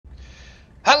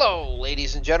Hello,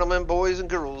 ladies and gentlemen, boys and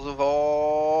girls of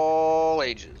all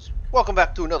ages. Welcome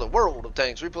back to another World of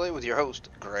Tanks replay with your host,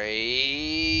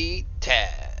 GreatTaz.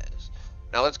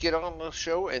 Now let's get on the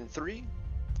show in 3,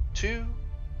 2,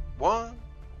 1,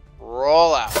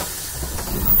 roll out.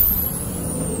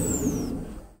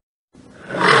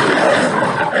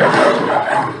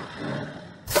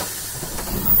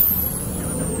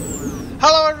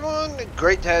 Hello everyone,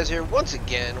 GreatTaz here once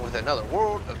again with another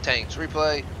World of Tanks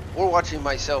replay. We're watching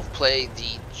myself play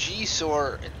the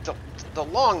GSOR. The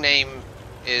long name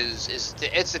is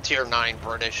it's the tier 9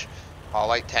 British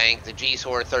light tank, the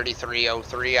GSOR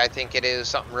 3303, I think it is,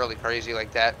 something really crazy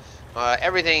like that.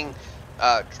 Everything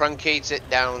truncates it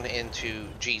down into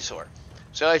GSOR.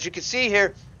 So as you can see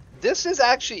here, this is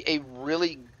actually a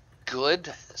really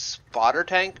good spotter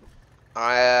tank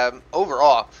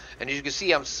overall. And as you can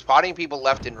see, I'm spotting people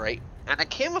left and right, and the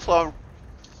camouflage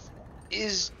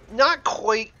is not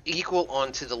quite equal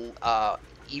onto the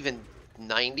even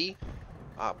 90,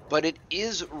 but it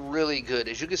is really good.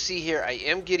 As you can see here, I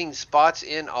am getting spots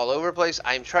in all over the place.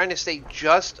 I'm trying to stay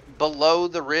just below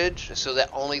the ridge so that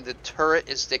only the turret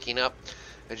is sticking up.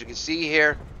 As you can see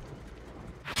here,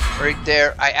 right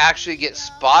there, I actually get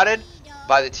spotted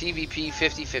by the TVP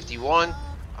 5051.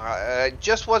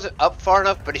 Just wasn't up far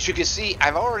enough, but as you can see,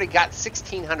 I've already got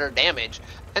 1600 damage,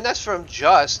 and that's from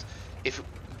just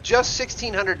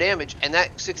 1600 damage, and that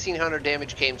 1600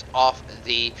 damage came off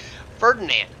the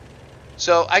Ferdinand.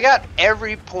 So I got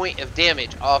every point of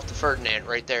damage off the Ferdinand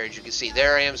right there. As you can see,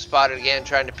 there I am spotted again,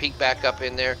 trying to peek back up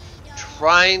in there,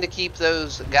 trying to keep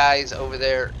those guys over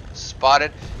there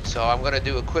spotted. So I'm going to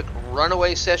do a quick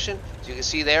runaway session. As you can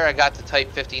see there, I got the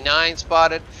Type 59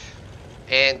 spotted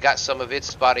and got some of its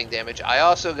spotting damage. I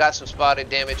also got some spotted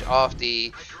damage off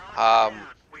the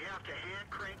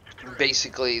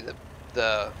basically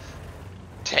the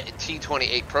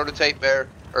T28 prototype there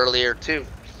earlier too.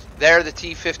 There the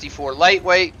T54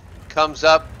 lightweight comes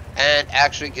up and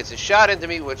actually gets a shot into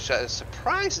me, which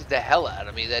surprises the hell out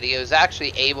of me that he was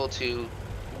actually able to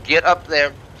get up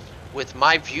there with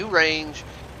my view range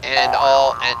and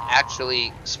all and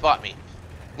actually spot me.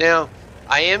 Now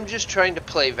I am just trying to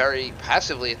play very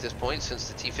passively at this point, since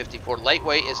the T54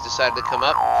 lightweight has decided to come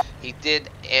up. He did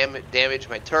damage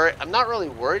my turret. I'm not really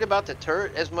worried about the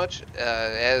turret as much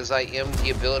as I am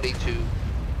the ability to...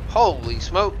 Holy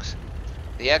smokes!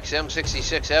 The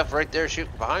XM66F right there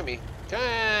shooting behind me.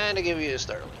 Kind of give you a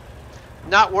startle.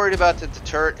 Not worried about the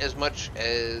turret as much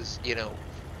as, you know,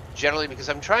 generally, because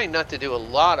I'm trying not to do a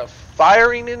lot of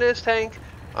firing in this tank.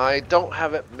 I don't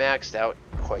have it maxed out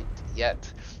quite yet.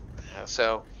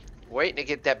 So, waiting to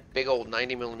get that big old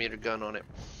 90mm gun on it.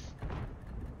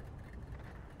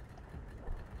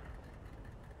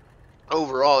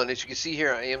 Overall, and as you can see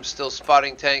here, I am still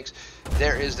spotting tanks.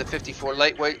 There is the 54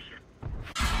 lightweight.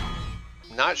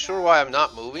 Not sure why I'm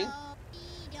not moving.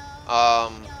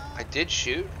 I did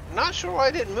shoot. Not sure why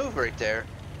I didn't move right there.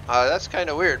 That's kind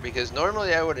of weird, because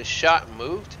normally I would have shot and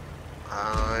moved.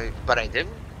 But I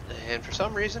didn't. And for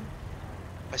some reason,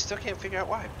 I still can't figure out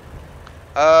why.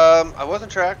 I wasn't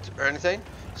tracked or anything,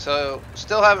 so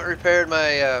still haven't repaired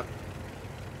my,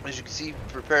 as you can see,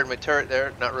 repaired my turret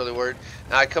there, not really worried.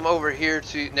 Now I come over here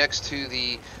to next to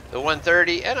the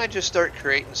 130, and I just start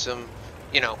creating some,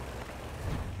 you know,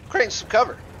 creating some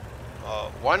cover.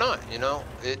 Why not, you know,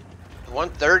 the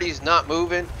 130 is not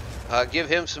moving, give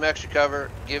him some extra cover,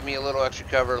 give me a little extra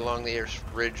cover along the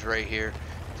ridge right here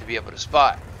to be able to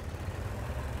spot.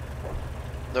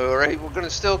 Alright, we're going to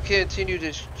still continue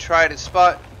to try to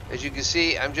spot. As you can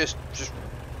see, I'm just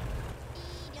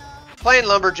playing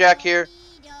lumberjack here.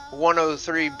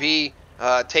 103B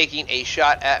taking a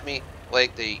shot at me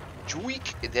like the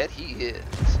dweek that he is.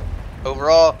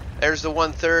 Overall, there's the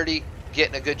 130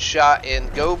 getting a good shot in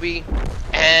Gobi,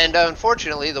 and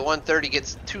unfortunately the 130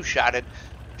 gets two-shotted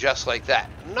just like that.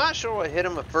 I'm not sure what hit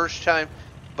him the first time,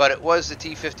 but it was the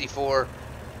T54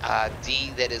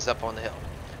 D that is up on the hill.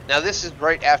 Now this is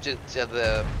right after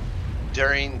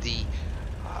during the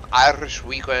Irish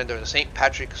weekend, or the St.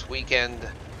 Patrick's weekend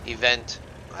event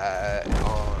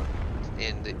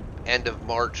in the end of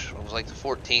March. It was like the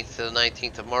 14th to the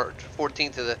 19th of March,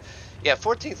 14th to the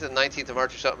 19th of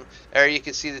March or something. There you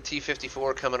can see the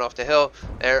T54 coming off the hill.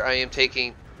 There I am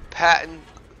taking patent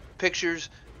pictures.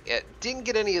 Didn't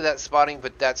get any of that spotting,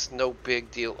 but that's no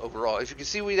big deal overall. As you can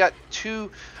see, we got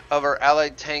two of our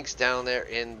allied tanks down there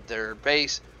in their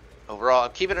base. Overall,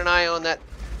 I'm keeping an eye on that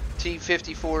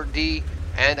T54D,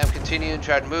 and I'm continuing to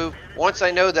try to move. Once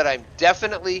I know that I'm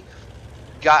definitely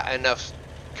got enough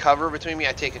cover between me,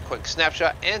 I take a quick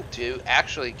snapshot and to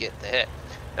actually get the hit.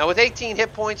 Now with 18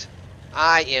 hit points,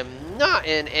 I am not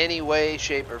in any way,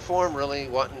 shape, or form really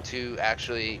wanting to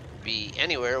actually be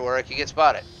anywhere where I could get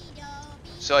spotted.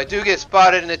 So I do get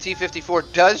spotted, and the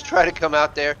T-54 does try to come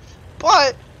out there,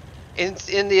 but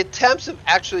in the attempts of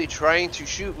actually trying to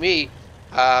shoot me,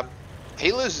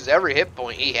 he loses every hit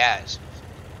point he has.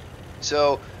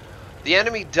 So the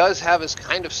enemy does have us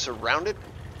kind of surrounded.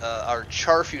 Our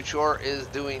Char Future is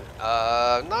doing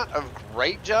not a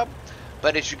great job,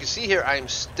 but as you can see here, I'm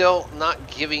still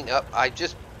not giving up. I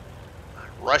just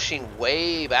rushing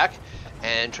way back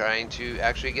and trying to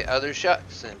actually get other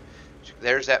shots. And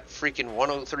there's that freaking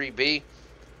 103B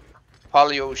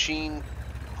Polyoshin,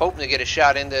 hoping to get a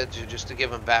shot into just to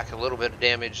give him back a little bit of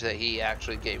damage that he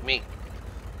actually gave me.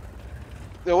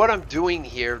 Now what I'm doing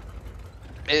here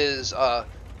is a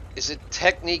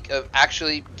technique of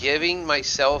actually giving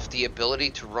myself the ability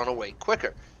to run away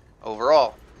quicker.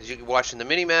 Overall, as you can watch in the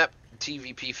minimap,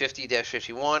 TVP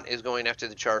 50-51 is going after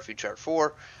the Char Future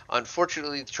 4.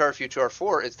 Unfortunately, the Char Future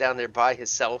 4 is down there by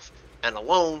himself and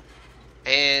alone,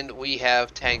 and we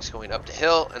have tanks going up the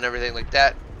hill and everything like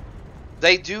that.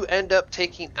 They do end up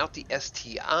taking out the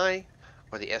STI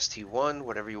or the ST1,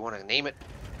 whatever you want to name it,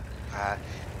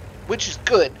 which is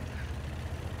good.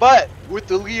 But with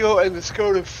the Leo and the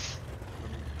Skoda,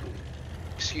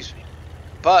 excuse me,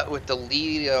 but with the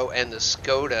Leo and the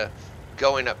Skoda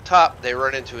going up top, they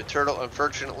run into a turtle,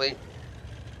 unfortunately,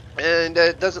 and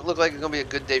it doesn't look like it's going to be a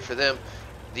good day for them.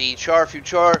 The Char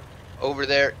Future over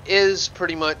there is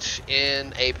pretty much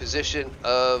in a position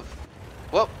of,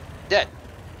 well, dead.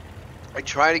 I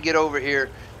try to get over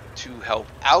here to help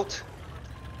out.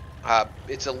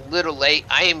 It's a little late.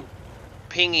 I am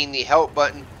pinging the help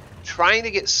button, trying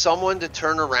to get someone to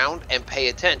turn around and pay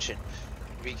attention,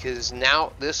 because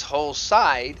now this whole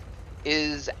side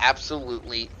is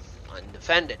absolutely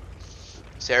undefended.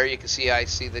 So there you can see I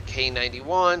see the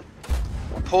K91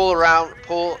 pull around,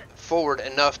 pull forward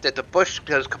enough that the bush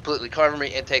does completely cover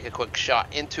me and take a quick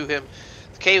shot into him.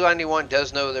 The K91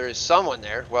 does know there is someone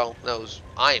there. Well, knows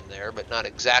I am there, but not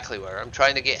exactly where. I'm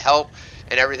trying to get help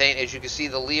and everything. As you can see,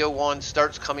 the Leo 1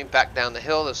 starts coming back down the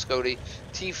hill. The Scody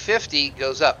T50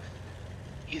 goes up.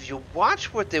 If you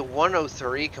watch what the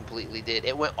 103 completely did,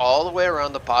 it went all the way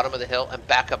around the bottom of the hill and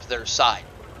back up their side.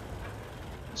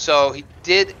 So he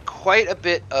did quite a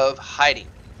bit of hiding.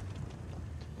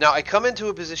 Now I come into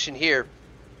a position here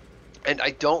and I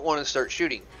don't want to start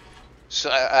shooting. So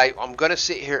I'm going to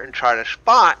sit here and try to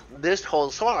spot this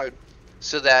whole side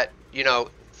so that, you know,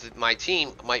 my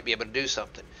team might be able to do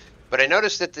something. But I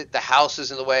noticed that the house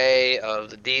is in the way of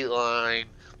the D line,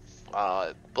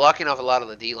 blocking off a lot of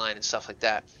the D line and stuff like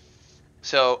that.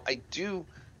 So I do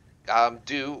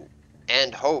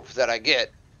and hope that I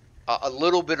get a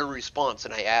little bit of response,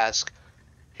 and I ask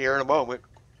here in a moment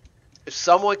if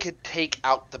someone could take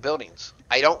out the buildings.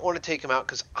 I don't want to take them out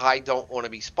because I don't want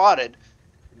to be spotted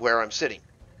where I'm sitting,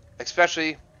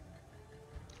 especially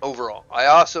overall. I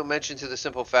also mentioned to the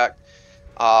simple fact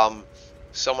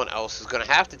someone else is going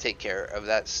to have to take care of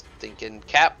that stinking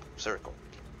cap circle.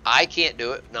 I can't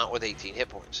do it, not with 18 hit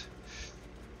points.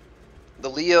 The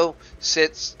Leo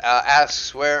sits,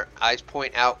 asks where. I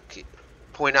point out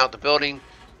the building.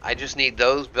 I just need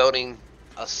those building,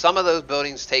 some of those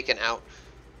buildings taken out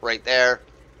right there.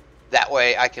 That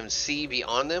way I can see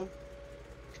beyond them.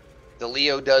 The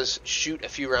Leo does shoot a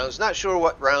few rounds. Not sure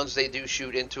what rounds they do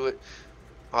shoot into it.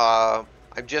 I'm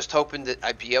just hoping that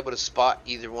I'd be able to spot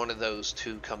either one of those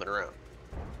two coming around.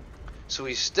 So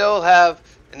we still have,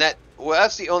 and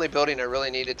that's the only building I really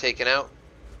needed taken out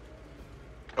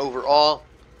overall.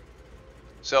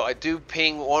 So I do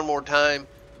ping one more time.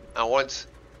 Once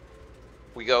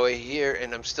we go here,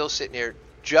 and I'm still sitting here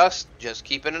just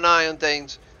keeping an eye on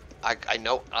things. I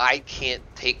know I can't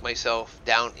take myself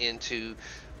down into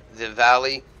the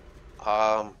valley.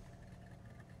 As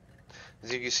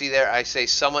you can see there, I say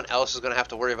someone else is going to have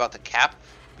to worry about the cap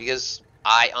because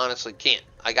I honestly can't.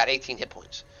 I got 18 hit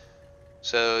points.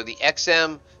 So the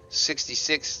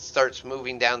XM66 starts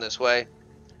moving down this way,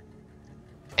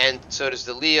 and so does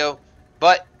the Leo.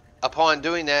 But upon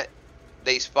doing that,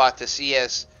 they spot the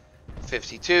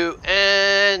CS52,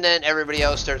 and then everybody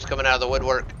else starts coming out of the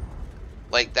woodwork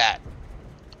like that.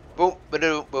 Boom,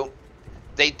 ba-doom, boom.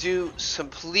 They do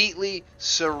completely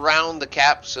surround the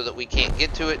cap so that we can't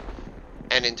get to it,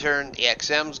 and in turn the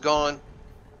XM's gone.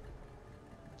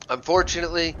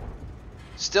 Unfortunately,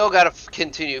 still got to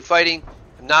continue fighting.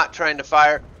 I'm not trying to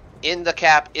fire. In the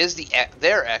cap is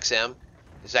their XM,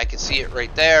 as I can see it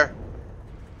right there.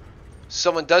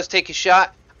 Someone does take a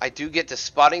shot. I do get the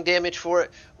spotting damage for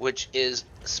it, which is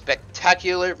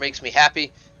spectacular. Makes me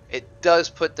happy. it does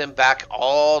put them back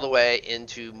all the way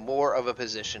into more of a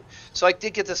position. So I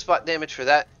did get the spot damage for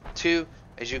that too.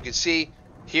 As you can see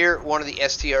here, one of the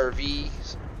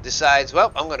STRVs decides,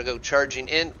 well, I'm going to go charging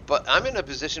in, but I'm in a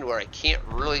position where I can't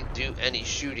really do any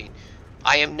shooting.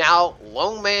 I am now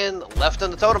lone man left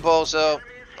on the totem pole, so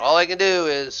all I can do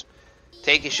is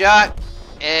take a shot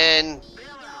and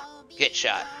get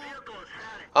shot.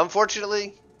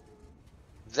 Unfortunately,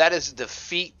 that is a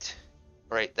defeat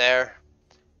right there.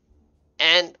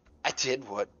 And I did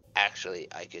what actually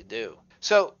I could do.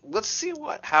 So let's see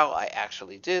how I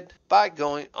actually did by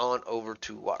going on over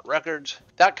to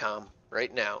whatrecords.com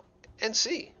right now and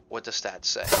see what the stats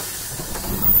say.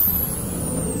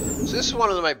 So this is one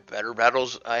of my better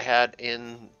battles I had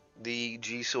in the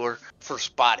GSOR for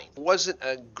spotting. It wasn't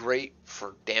a great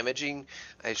for damaging.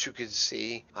 As you can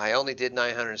see, I only did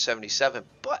 977,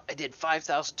 but I did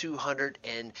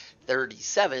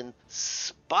 5,237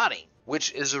 spotting,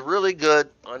 which is really good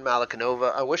on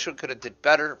Malinovka. I wish I could have did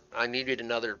better. I needed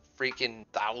another freaking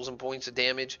 1,000 points of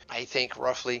damage. I think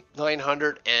roughly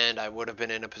 900, and I would have been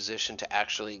in a position to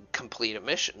actually complete a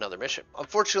mission, another mission.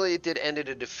 Unfortunately, it did end in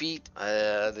a defeat.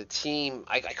 The team,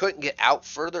 I couldn't get out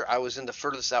further. I was in the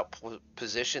furthest out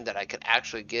position that I could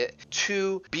actually get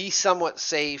to be somewhat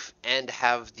safe and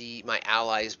have my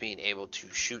allies being able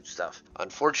to shoot stuff.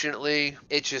 Unfortunately,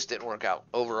 it just didn't work out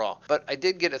overall. But I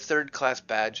did get a 3rd class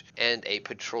badge and a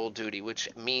patrol duty, which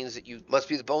means that you must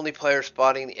be the only player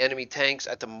spotting the enemy tanks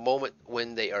at the moment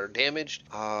when they are damaged,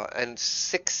 and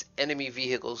 6 enemy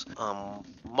vehicles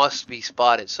must be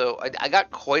spotted. So I got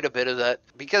quite a bit of that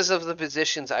because of the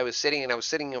positions I was sitting in. I was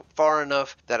sitting far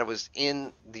enough that I was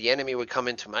in, the enemy would come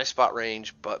into my spot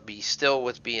range but be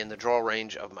in the draw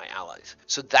range of my allies.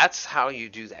 So that's how you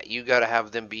do that. You got to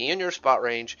have them be in your spot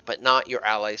range but not your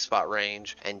ally spot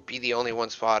range and be the only one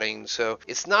spotting. So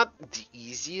it's not the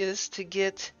easiest to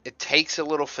get. It takes a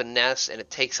little finesse and it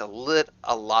takes a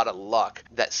lot of luck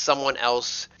that someone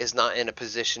else is not in a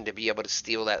position to be able to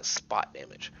steal that spot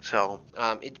damage. So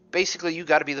basically you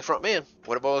got to be the front man,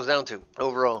 what it boils down to.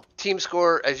 Overall team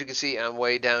score, as you can see, I'm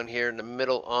way down here in the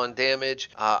middle on damage.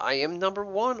 I am number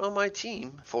 1 on my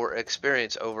team for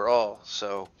experience overall.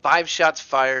 So 5 shots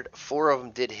fired, 4 of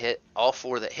them did hit. All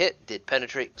 4 that hit did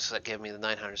penetrate, so that gave me the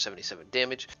 977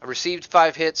 damage. I received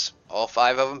 5 hits, all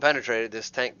 5 of them penetrated. This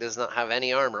tank does not have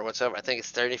any armor whatsoever. I think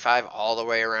it's 35 all the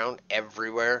way around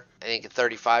everywhere. I think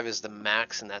 35 is the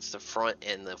max, and that's the front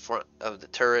and the front of the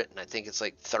turret, and I think it's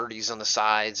like 30s on the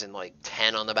sides and like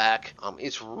 10 on the back.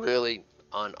 It's really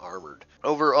unarmored.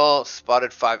 Overall,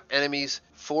 spotted 5 enemies,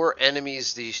 4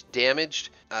 enemies damaged.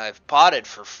 I've potted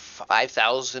for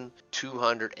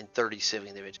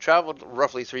 5,237 damage. Traveled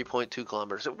roughly 3.2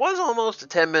 kilometers. It was almost a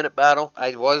 10-minute battle.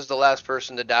 I was the last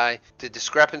person to die. The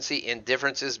discrepancy in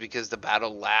differences because the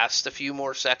battle lasts a few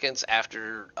more seconds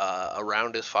after a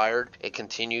round is fired. It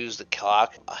continues the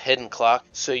clock, a hidden clock.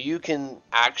 So you can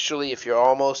actually, if you're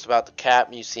almost about to cap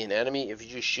and you see an enemy, if you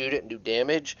just shoot it and do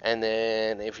damage, and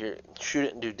then if you shoot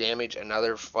it and do damage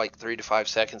another like 3 to 5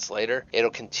 seconds later,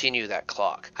 it'll continue that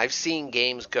clock. I've seen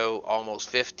games go almost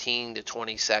 15 to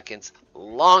 20 seconds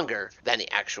longer than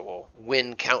the actual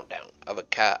win countdown of a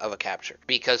capture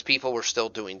because people were still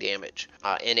doing damage,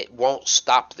 and it won't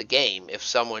stop the game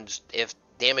if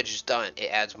damage is done. It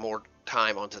adds more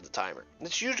time onto the timer.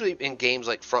 It's usually in games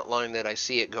like Frontline that I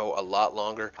see it go a lot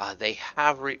longer. They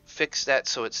have fixed that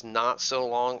so it's not so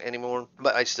long anymore,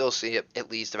 but I still see it at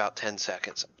least about 10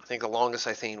 seconds. I think the longest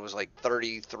I seen was like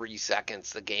 33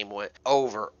 seconds the game went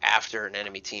over after an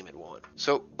enemy team had won.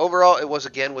 So overall, it was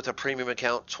again with a premium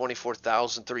account,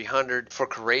 24,300 for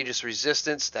courageous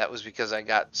resistance. That was because I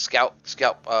got scout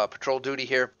patrol duty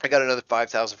here. I got another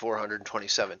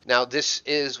 5,427. Now this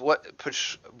is what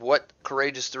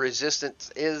courageous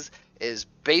resistance is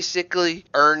basically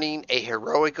earning a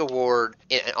heroic award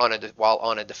while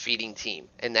on a defeating team,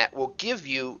 and that will give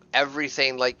you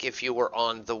everything like if you were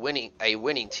on a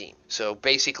winning team. So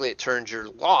basically it turns your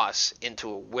loss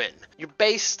into a win. Your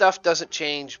base stuff doesn't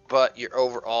change, but your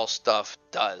overall stuff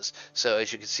does. So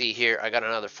as you can see here, I got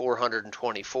another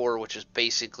 424, which is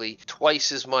basically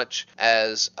twice as much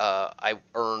as I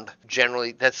earned.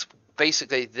 Generally, that's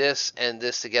basically this and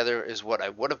this together is what I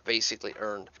would have basically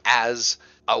earned as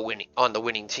on the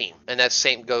winning team, and that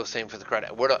same for the credit.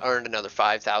 I would have earned another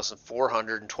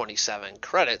 5,427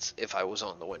 credits if I was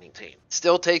on the winning team.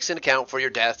 Still takes into account for your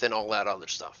death and all that other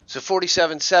stuff. So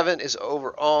 47.7 is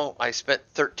overall. I spent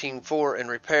 13.4 in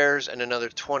repairs and another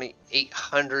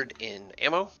 2,800 in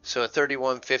ammo. So a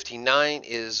 31.59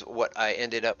 is what I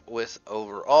ended up with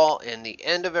overall in the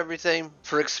end of everything.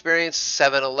 For experience,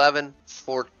 711,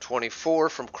 424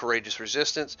 from Courageous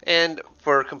Resistance, and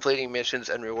for completing missions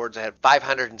and rewards, I had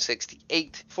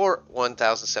 568 for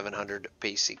 1,700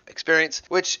 basic experience,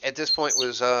 which at this point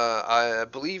was, I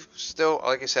believe, still,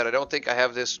 like I said, I don't think I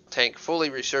have this tank fully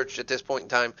researched at this point in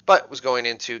time, but was going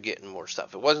into getting more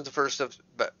stuff. It wasn't the first of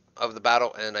the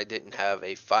battle, and I didn't have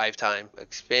a 5-time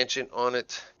expansion on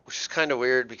it, which is kind of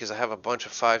weird because I have a bunch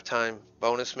of 5-time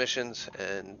bonus missions,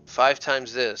 and 5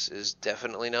 times this is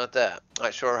definitely not that.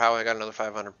 Not sure how I got another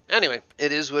 500. Anyway,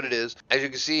 it is what it is. As you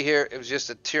can see here, it was just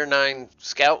a tier 9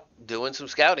 scout doing some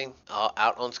scouting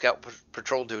out on scout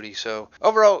patrol duty. So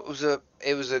overall,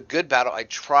 it was a good battle. I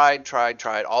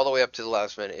tried all the way up to the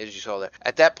last minute, as you saw there.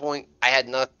 At that point, I had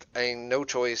no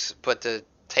choice but to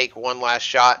take one last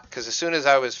shot, because as soon as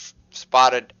I was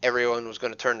spotted, everyone was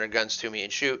going to turn their guns to me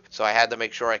and shoot, so I had to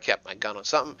make sure I kept my gun on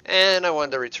something, and I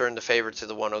wanted to return the favor to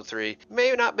the 103. May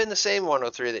have not been the same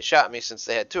 103 that shot me, since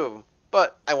they had 2 of them,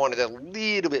 but I wanted a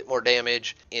little bit more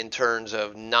damage in terms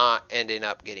of not ending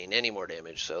up getting any more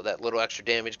damage. So that little extra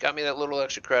damage got me that little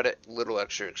extra credit, little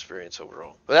extra experience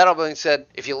overall. With that all being said,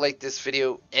 if you like this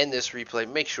video and this replay,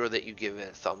 make sure that you give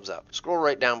it a thumbs up. Scroll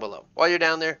right down below. While you're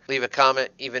down there, leave a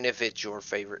comment, even if it's your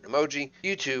favorite emoji.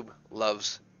 YouTube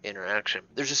loves interaction.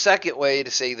 There's a second way to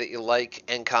say that you like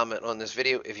and comment on this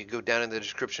video. If you go down in the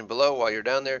description below while you're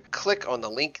down there, click on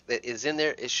the link that is in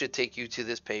there. It should take you to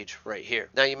this page right here.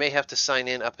 Now you may have to sign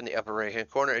in up in the upper right hand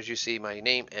corner, as you see my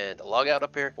name and a logout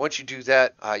up here. Once you do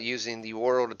that using the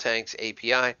World of Tanks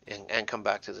API and come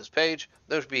back to this page,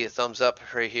 there'll be a thumbs up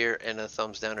right here and a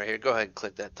thumbs down right here. Go ahead and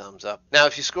click that thumbs up. Now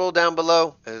if you scroll down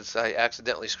below, as I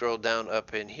accidentally scrolled down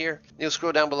up in here, you'll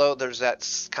scroll down below. There's that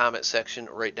comment section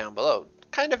right down below.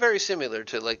 Kind of very similar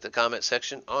to like the comment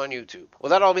section on YouTube.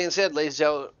 With that all being said, ladies and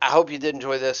gentlemen, I hope you did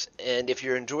enjoy this, and if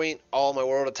you're enjoying all my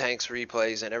World of Tanks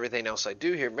replays and everything else I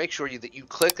do here, make sure that you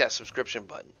click that subscription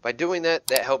button. By doing that,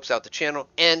 that helps out the channel,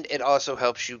 and it also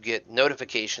helps you get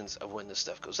notifications of when this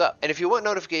stuff goes up. And if you want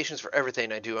notifications for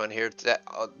everything I do on here, that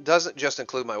doesn't just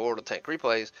include my World of Tank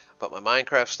replays, but my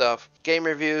Minecraft stuff, game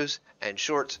reviews, and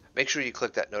shorts, make sure you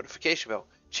click that notification bell,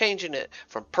 changing it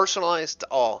from personalized to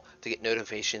all to get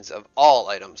notifications of all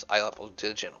items I upload to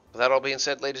the channel. With that all being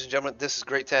said, ladies and gentlemen, this is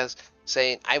GreatTaz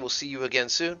saying I will see you again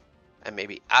soon, and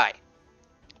maybe I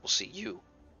will see you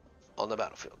on the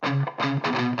battlefield.